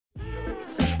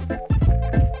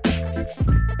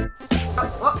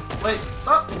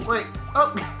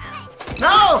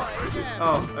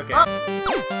Oh, okay.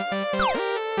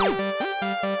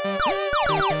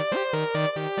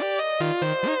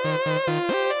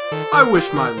 I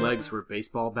wish my legs were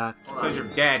baseball bats. Because you're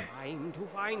dead. Time to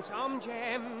find some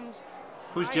gems.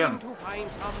 Who's Jim? To find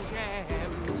some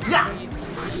gems. Yeah!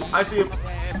 I see him.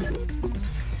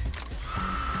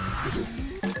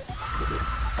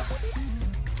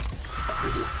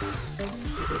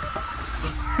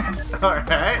 It's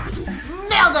alright.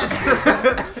 Nailed it!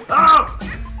 Oh!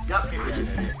 Yup.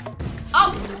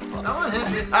 Oh! That one hit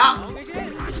me. Ah!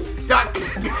 Duck!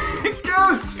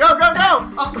 Goose! Go, go,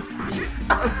 go! Oh.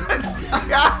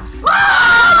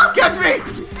 Ah! Catch me!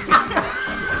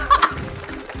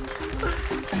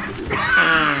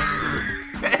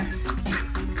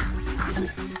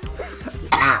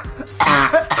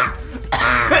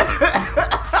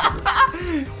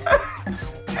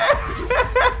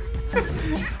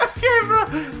 Okay, bro.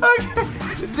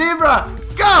 Okay. Zebra,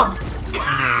 go!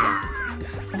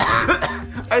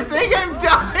 I think I'm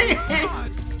dying.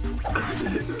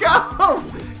 Go!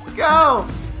 Go!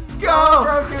 Go!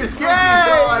 Broke your squeaky Yay!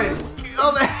 toy.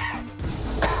 Killed it.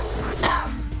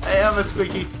 I am a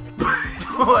squeaky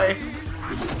toy.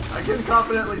 I can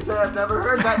confidently say I've never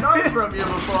heard that noise from you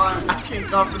before. I can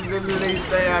confidently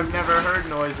say I've never heard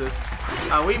noises.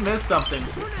 We missed something.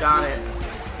 Got it.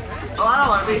 Oh, I don't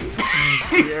want to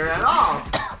be here at all.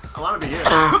 I want to be here.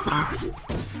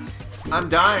 I'm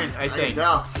dying, I I can think.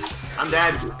 tell. I'm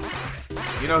dead.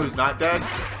 You know who's not dead?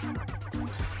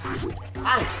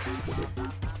 Hi.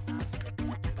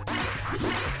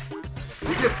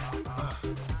 You could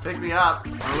pick me up.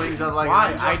 My wings have like.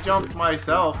 Why? I jumped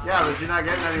myself. Yeah, but you're not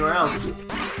getting anywhere else.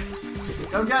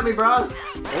 Come get me, bros.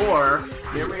 Or,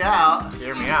 Hear me out.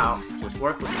 hear me out, just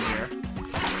work with me here.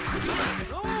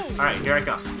 Alright, here I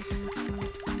come.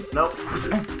 Nope.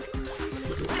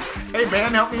 Hey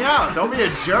man, help me out. Don't be a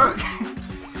jerk.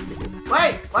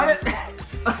 Wait. Why did?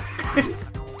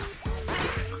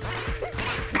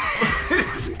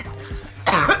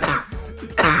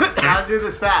 Gotta do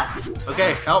this fast.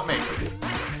 Okay, help me.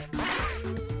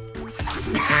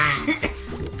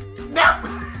 No.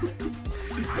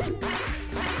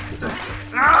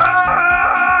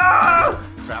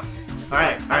 Crap.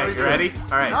 Alright, alright, you ready?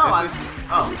 Alright, No, this is...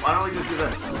 oh, why don't we just do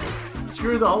this?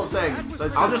 Screw the whole thing.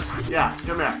 Let's I'll yeah,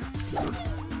 come here.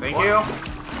 Thank What? you.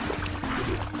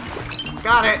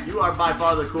 Got it. You are by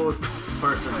far the coolest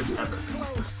person ever.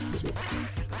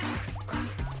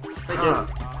 Thank you.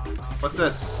 What's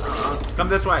this? Come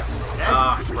this way. Okay.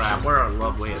 Oh crap, we're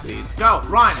lovely at these. Go,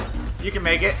 run. You can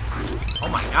make it. Oh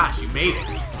my gosh, you made it.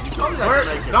 You told me I Where?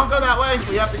 could make it. Don't go that way.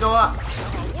 We have to go up.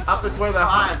 Up is where the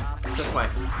Fine. This way.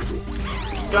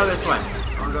 Go this way.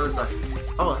 I wanna go this way.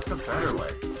 Oh, that's a better way.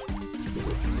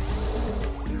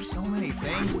 There's so many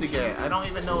things to get. I don't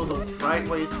even know the right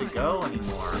ways to go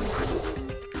anymore.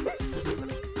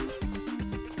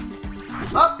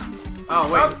 Up. Oh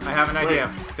wait, Up. I have an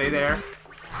idea. Wait. Stay there.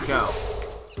 Go.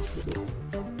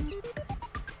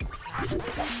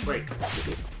 Wait.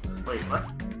 Wait,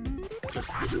 what?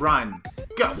 Just run.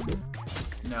 Go.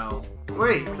 No.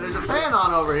 Wait, there's a fan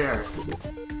on over here.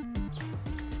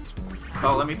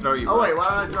 Oh, let me throw you. Oh bro. wait, why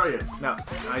don't I throw you? No,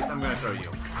 I'm gonna throw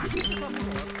you.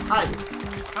 Hi.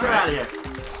 Let's get out of here.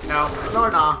 No. No,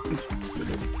 no.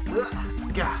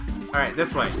 Yeah. All right,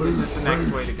 this way. This is the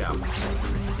next way to go.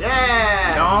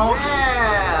 Yeah. Don't.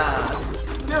 Yeah.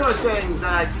 Doing things,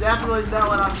 and I definitely know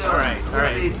what I'm doing. All right. All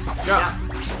right. Go. Yeah.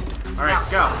 All right.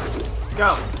 Go.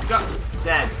 Go. Go.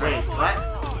 Dead. Wait. What?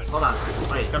 Hold on.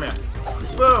 Wait. Come here.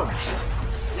 Boom.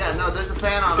 Yeah. No. There's a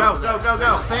fan on. Go. over Go. there. Go. Go.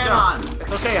 There's a fan Go. on.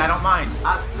 It's okay. I don't mind.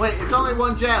 Wait. It's only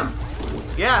one gem.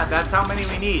 Yeah, that's how many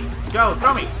we need. Go.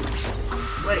 Throw me.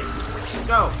 Wait.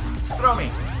 Go. Throw me.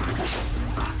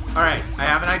 All right. I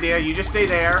have an idea. You just stay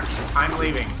there. I'm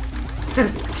leaving.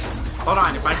 Hold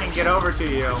on. If I can get over to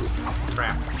you.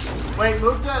 Crap. Wait.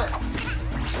 Move the.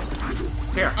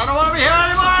 Here. I don't want to be here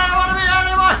anymore. I don't want to be here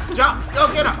anymore. Jump. Go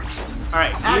get him. All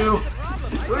right. Ash. You.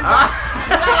 What are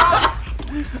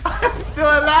you I'm still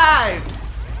alive.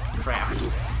 Crap.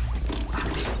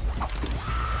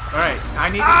 All right. I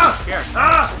need to here.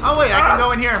 Oh wait. I can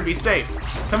go in here and be safe.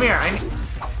 Come here.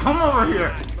 Come over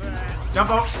here. Jump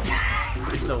over.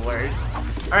 You're the worst.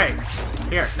 All right.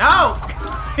 Here. No.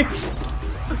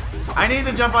 I need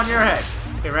to jump on your head.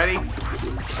 Okay. Ready?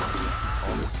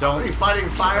 Don't. Are you fighting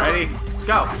fire? Ready?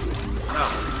 Go. No. No,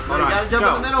 Hold you on. gotta jump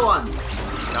Go. in the middle one.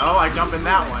 No, I jump in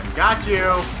that one. Got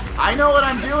you. I know what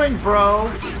I'm doing, bro.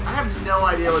 I have no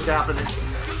idea what's happening.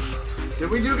 Did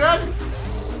we do good?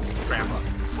 Grandpa.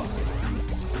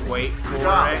 Wait for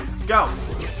Go. it. Go.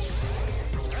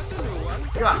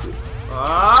 Yeah.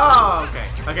 Oh, okay.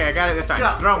 Okay, I got it this time.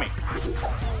 Go. Throw me.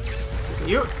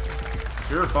 You. It's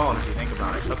your fault if you think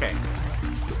about it. Okay.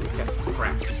 Okay.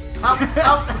 Crap.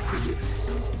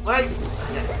 Wait.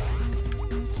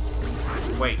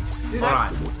 Wait. Hold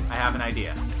on. I have an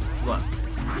idea. Look.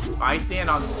 If I stand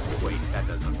on... Wait, that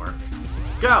doesn't work.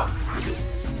 Go!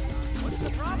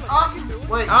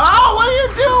 Wait. Oh, what are you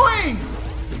doing?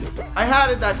 I had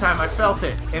it that time. I felt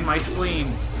it in my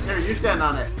spleen. Here, you stand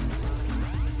on it.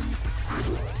 I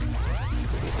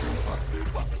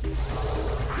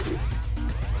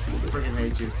freaking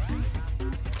hate you.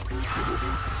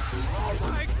 Oh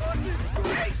my goodness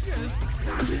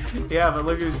gracious! Yeah, but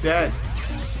look who's dead.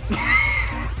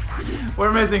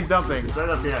 We're missing something. It's right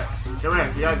up here. Come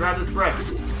here. You gotta grab this brick.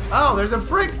 Oh, there's a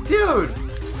brick, dude.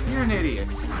 You're an idiot.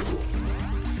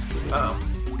 Uh-oh.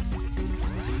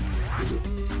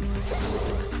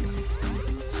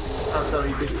 Oh, so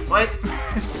easy. Wait.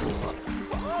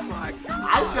 Oh my god!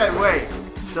 I said wait.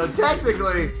 So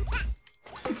technically...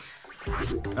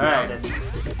 Alright.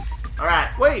 Alright.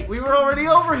 Wait, we were already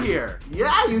over here.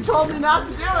 Yeah, you told me not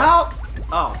to do it. Help!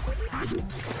 Oh.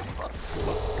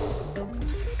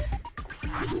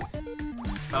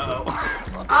 Uh-oh.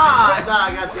 Ah, I thought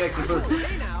I got the extra boost.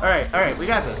 Alright, we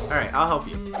got this. Alright, I'll help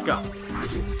you. Go.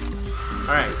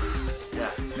 Alright.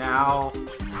 Yeah. Now,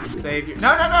 save your...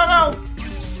 No!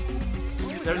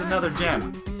 There's another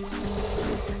gem.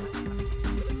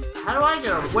 How do I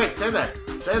get over? Wait, stay there.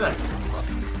 Stay there.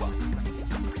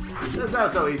 That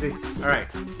was so easy. Alright,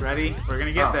 ready? We're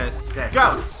gonna get this. Okay.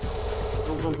 Go!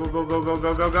 Go.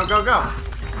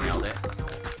 Nailed it.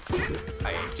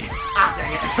 I hate you. Ah,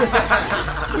 dang it.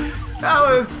 That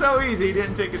was so easy.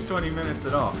 Didn't take us 20 minutes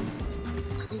at all.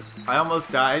 I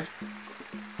almost died.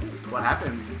 What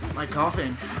happened? My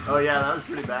coughing. Oh yeah, that was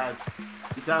pretty bad.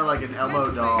 You sounded like an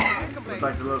Elmo doll. It's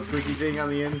like the little squeaky thing on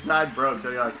the inside broke, so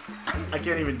you're like, I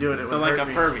can't even do it. It So would like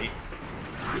hurt a me.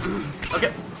 Furby.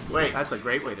 Okay. Wait, That's a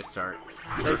great way to start.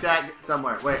 take that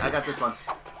somewhere. Wait, I got this one.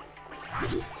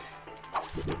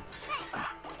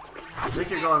 I think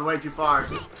you're going way too far.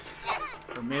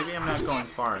 Or maybe I'm not going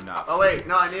far enough. Oh wait,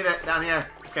 no, I need it down here.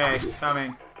 Okay,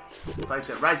 coming. Place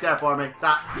it right there for me.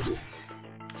 Stop.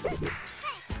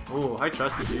 Ooh, I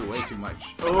trusted you way too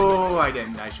much. Oh, I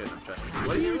didn't. I shouldn't have trusted you.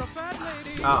 What are you? You're a bad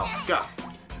lady. Oh, go.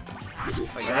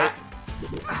 Like that.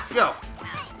 Go.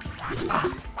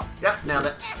 Yep, nailed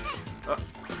it.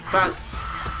 But.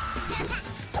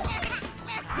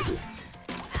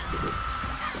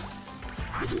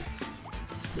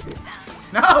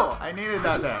 No, I needed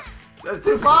that there. That's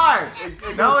too far.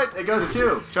 It No, goes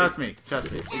two. Trust me.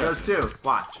 It goes two.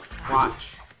 Watch.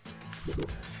 Watch.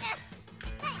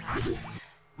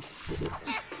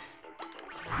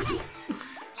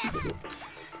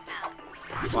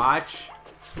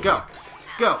 Go.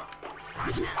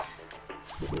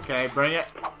 Okay, bring it.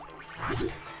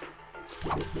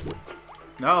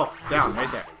 No, down,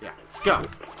 right there. Yeah. Go.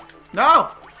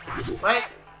 No! Wait,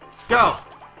 Go!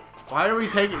 Why are we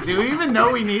taking... Do we even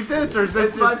know we need this, or is this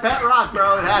it's my just... pet rock,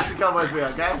 bro. It has to come with me,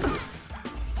 okay?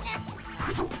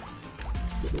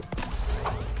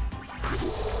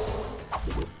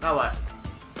 Now what?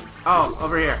 Oh,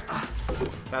 over here.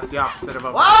 That's the opposite of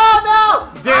over.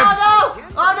 Oh no! Dibs. Oh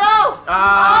no! Oh no!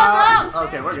 Oh no!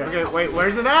 Okay, we're good. Okay, wait,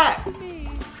 where's it at?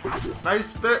 I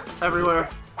just spit everywhere.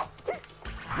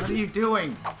 What are you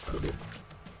doing?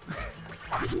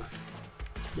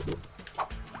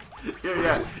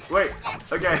 Yeah. Wait.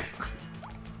 Okay.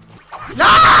 No!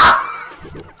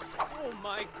 Oh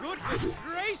my goodness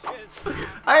gracious!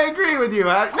 I agree with you,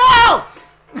 Hat. No!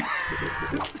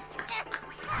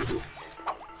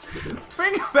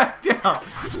 Bring it back down.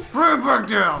 Bring it back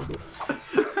down.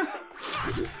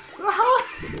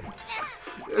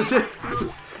 Is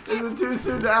it too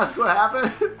soon to ask what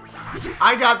happened?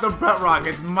 I got the pet rock.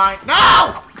 It's mine.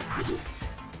 No!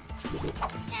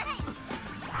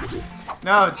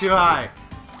 No, too high.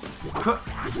 Okay.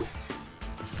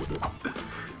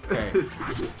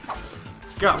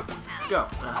 Go.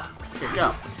 Okay,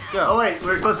 go. Oh wait, we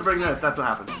were supposed to bring this. That's what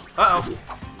happened. Uh-oh.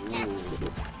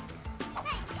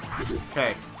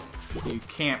 Okay. You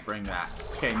can't bring that.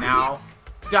 Okay, now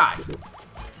die.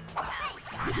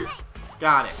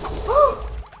 Got it.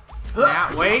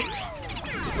 Now, wait.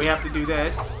 We have to do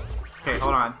this. Okay,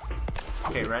 hold on.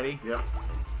 Okay, ready? Yep.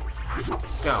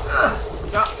 Go.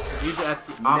 Go. That's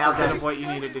the opposite of what you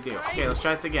needed to do. Okay, let's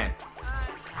try this again.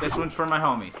 This one's for my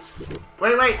homies.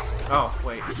 Wait. Oh,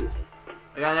 wait.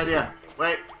 I got an idea.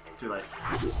 Wait. Too late.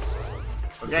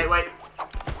 Okay, wait.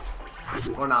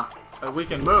 Or not. We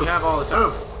can Move. We have all the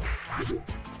time. Move.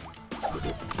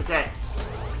 Okay.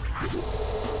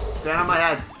 Stand on my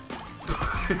head.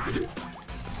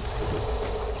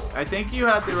 I think you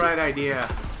had the right idea.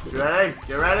 You ready?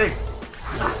 Get ready?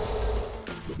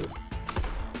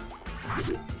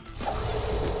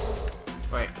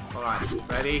 Wait, hold on.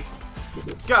 Ready?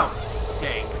 Go!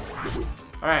 Dang.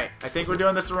 Alright, I think we're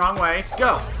doing this the wrong way.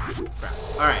 Go! Crap.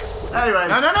 Alright. Anyways.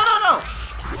 No!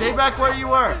 Stay back where you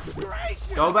were.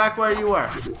 Go back where you were.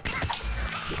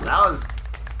 That was...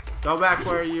 Go back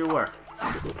where you were.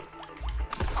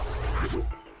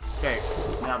 Okay.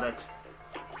 Nailed it.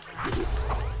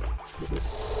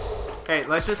 Hey,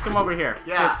 let's just come over here.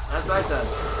 Yeah, that's what I said.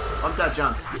 Bump that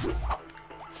jump.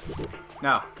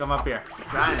 No, come up here. I'm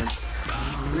trying.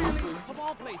 Of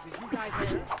all places, you guys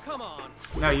there? Come on.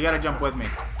 No, you gotta jump with me.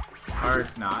 Or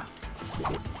not.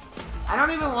 I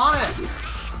don't even want it.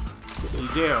 You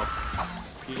do.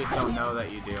 You just don't know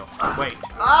that you do. Wait.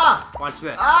 Ah! Watch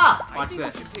this. Ah! Watch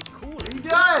this. What are you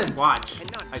doing? Watch.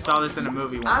 I saw this in a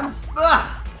movie once.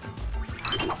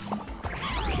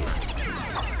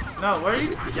 No, where are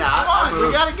you? Yeah, Come on,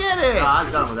 we gotta get it. No, I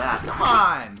was done with that. Come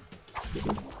on.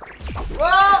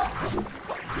 Whoa!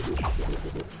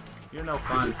 You're no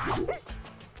fun.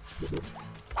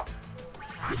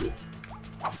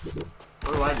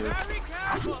 What do I do? Very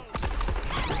careful.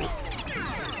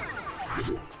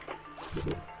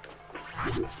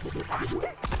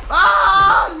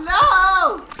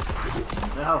 Oh,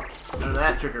 no! No, none of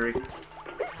that trickery.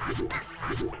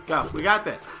 Go. We got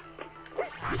this.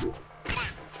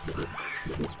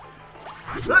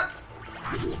 Go.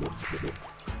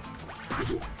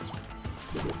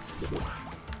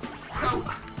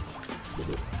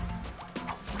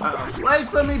 Uh-oh. Wait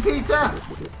for me, Peter!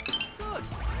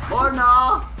 Or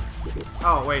no!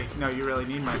 Oh, wait. No, you really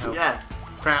need my help. Yes.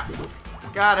 Crap.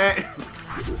 Got it.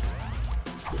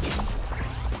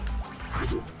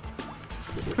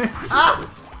 Ah!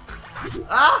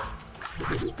 Ah!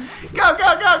 Go!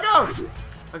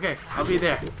 Okay, I'll be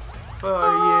there. For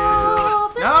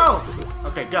you. No!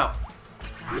 Okay, go.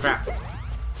 Crap.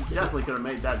 You definitely could have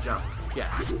made that jump.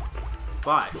 Yes.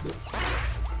 But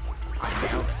I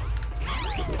nailed it.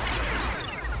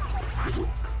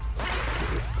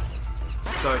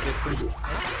 So it just seems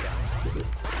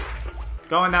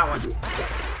go in that one.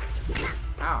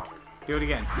 Ow. Do it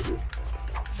again.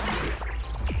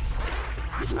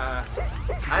 I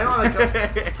don't want to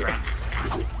go.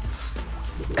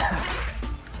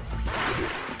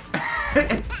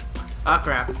 Oh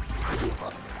crap.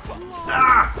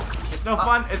 Ah! It's no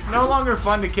fun. It's no longer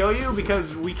fun to kill you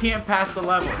because we can't pass the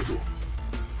levels.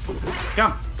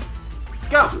 Come.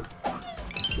 Go.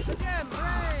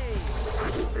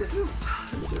 This is...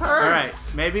 It hurts. Alright.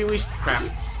 Maybe we should... Crap.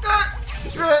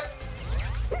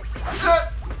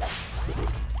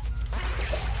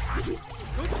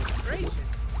 Goodness gracious.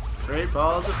 Great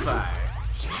balls of fire.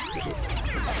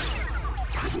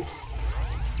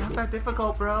 It's not that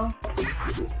difficult, bro.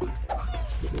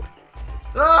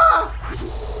 Ah!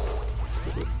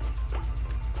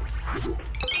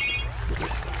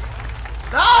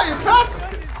 Ah, you passed it!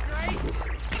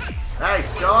 Hey,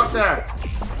 go up there.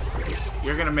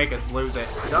 You're gonna make us lose it.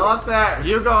 Go up there.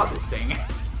 You go up. Dang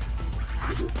it.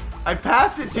 I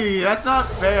passed it to you. That's not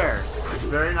fair. It's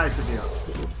very nice of you.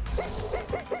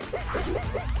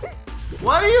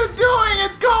 What are you doing?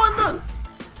 It's going the...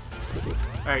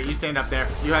 Alright, you stand up there.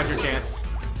 You had your chance.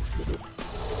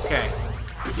 Okay.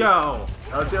 Go.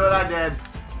 Don't do what I did.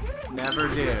 Never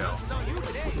do.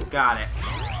 Got it.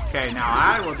 Okay, now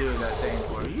I will do the same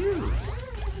for you.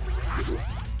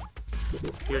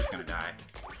 You're just gonna die.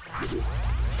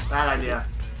 Bad idea.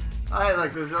 Alright,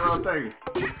 look, there's a little thing.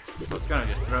 Well, it's gonna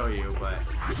just throw you, but...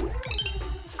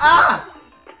 Ah!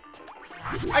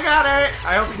 I got it!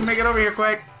 I hope you can make it over here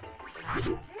quick.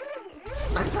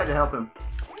 I tried to help him.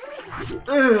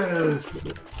 Ugh.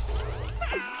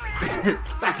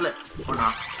 Backflip. Or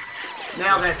not.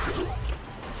 Nailed it.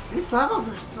 These levels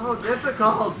are so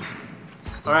difficult.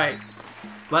 Alright.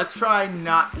 Let's try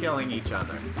not killing each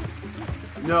other.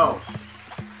 No.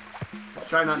 Let's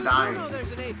try not dying. No,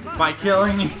 there's an A+. By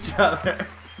killing each other.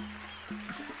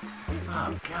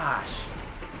 Oh, gosh.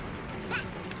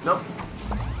 Nope.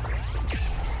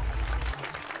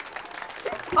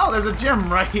 Oh, there's a gem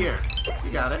right here.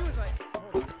 You got it.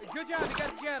 Good job, you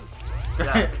got the gem.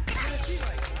 Yeah.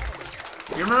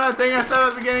 You remember that thing I said at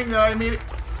the beginning that I made?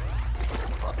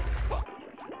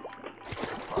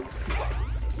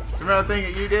 Remember that thing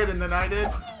that you did and then I did?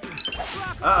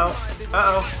 Uh-oh.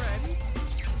 Uh-oh.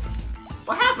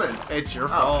 What happened? It's your Oh,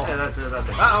 fault. okay, that's it. That's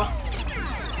it. Uh-oh.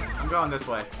 I'm going this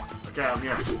way. Okay, I'm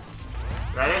here.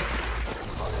 Ready?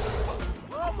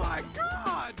 Oh my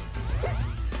god!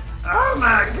 Oh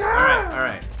my god!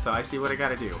 Alright. So I see what I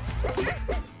gotta do.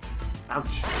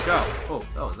 Ouch. Go. Oh,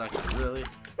 that was actually really...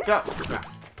 Go. Crap.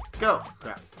 go.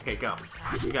 Okay, go.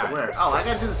 You got it. Where? Oh, I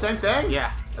gotta do the same thing?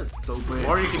 Yeah. That's stupid.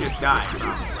 Or you can just die,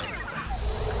 probably.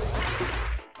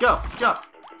 Go, jump.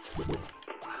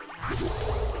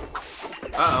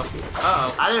 Uh-oh.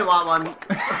 Uh-oh. I didn't want one.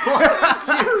 What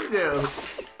did you do?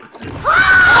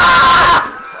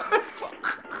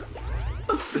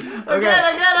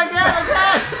 Again!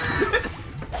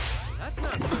 That's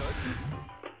not good.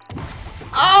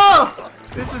 Oh!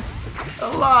 This is a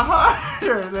lot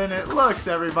harder than it looks,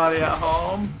 everybody at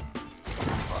home.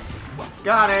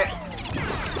 Got it.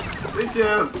 Me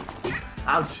too.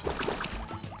 Ouch.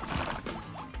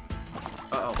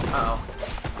 Uh-oh, uh-oh.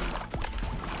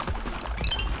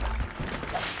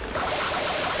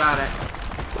 Got it.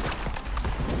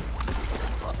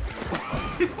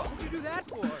 What did you do that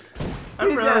for?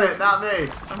 He did it, not me.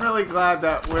 I'm really glad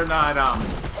that we're not,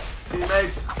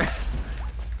 Teammates,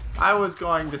 I was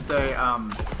going to say,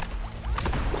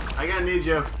 I'm gonna need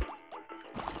you.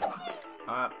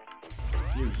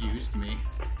 you used me.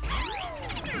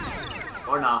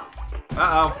 Or not.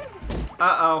 Uh-oh.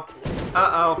 Uh-oh.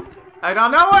 Uh-oh. I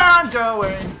don't know where I'm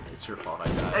going. It's your fault I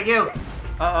died. Thank you.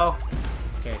 Uh-oh.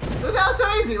 Okay. Dude, that was so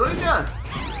easy. What are you doing?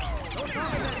 Don't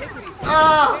tell me that iniquity, son.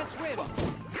 Ah! You can't swim.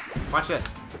 Watch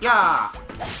this. Yeah.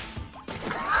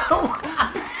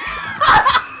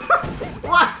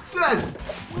 Watch this.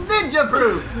 Ninja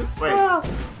proof. Wait.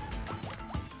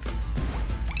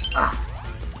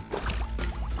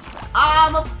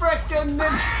 I'm a frickin'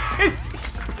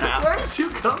 ninja. Where did you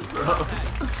come from?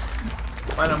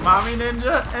 When a mommy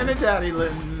ninja and a daddy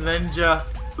ninja.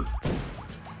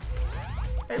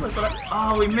 Hey, look what I...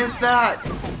 Oh, we missed that.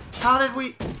 How did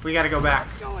we... We gotta go back.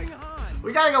 What's going on?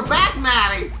 We gotta go back,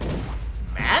 Maddie.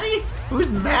 Maddie?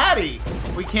 Who's Maddie?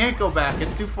 We can't go back.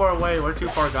 It's too far away. We're too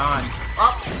far gone.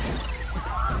 Up.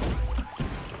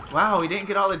 Wow, we didn't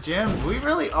get all the gems. We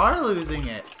really are losing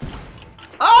it.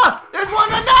 Ah! There's one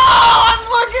to know! I'm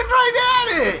looking right at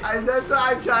it! And that's what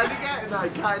I tried to get, and I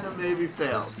kind of maybe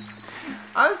failed.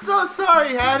 I'm so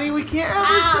sorry, Hattie. We can't ever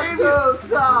I'm save so you.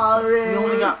 sorry. We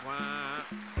only got...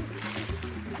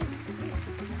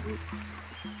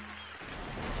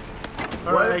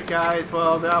 Alright, guys.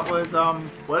 Well, that was,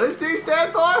 What does C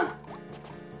stand for?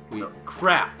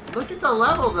 crap. Look at the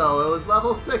level, though. It was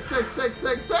level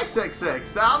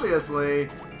 6666666. Obviously,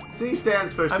 C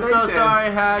stands for I'm Satan. so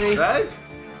sorry, Hattie. Right?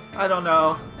 I don't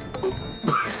know.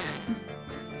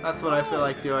 That's what I feel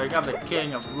like doing. I'm the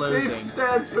king of losing. C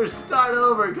stands for start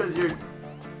over because you're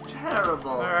terrible.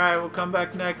 Alright, we'll come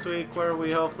back next week where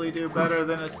we hopefully do better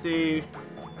than a C.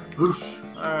 Whoosh.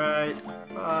 Alright,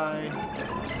 bye.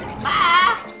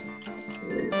 Ah!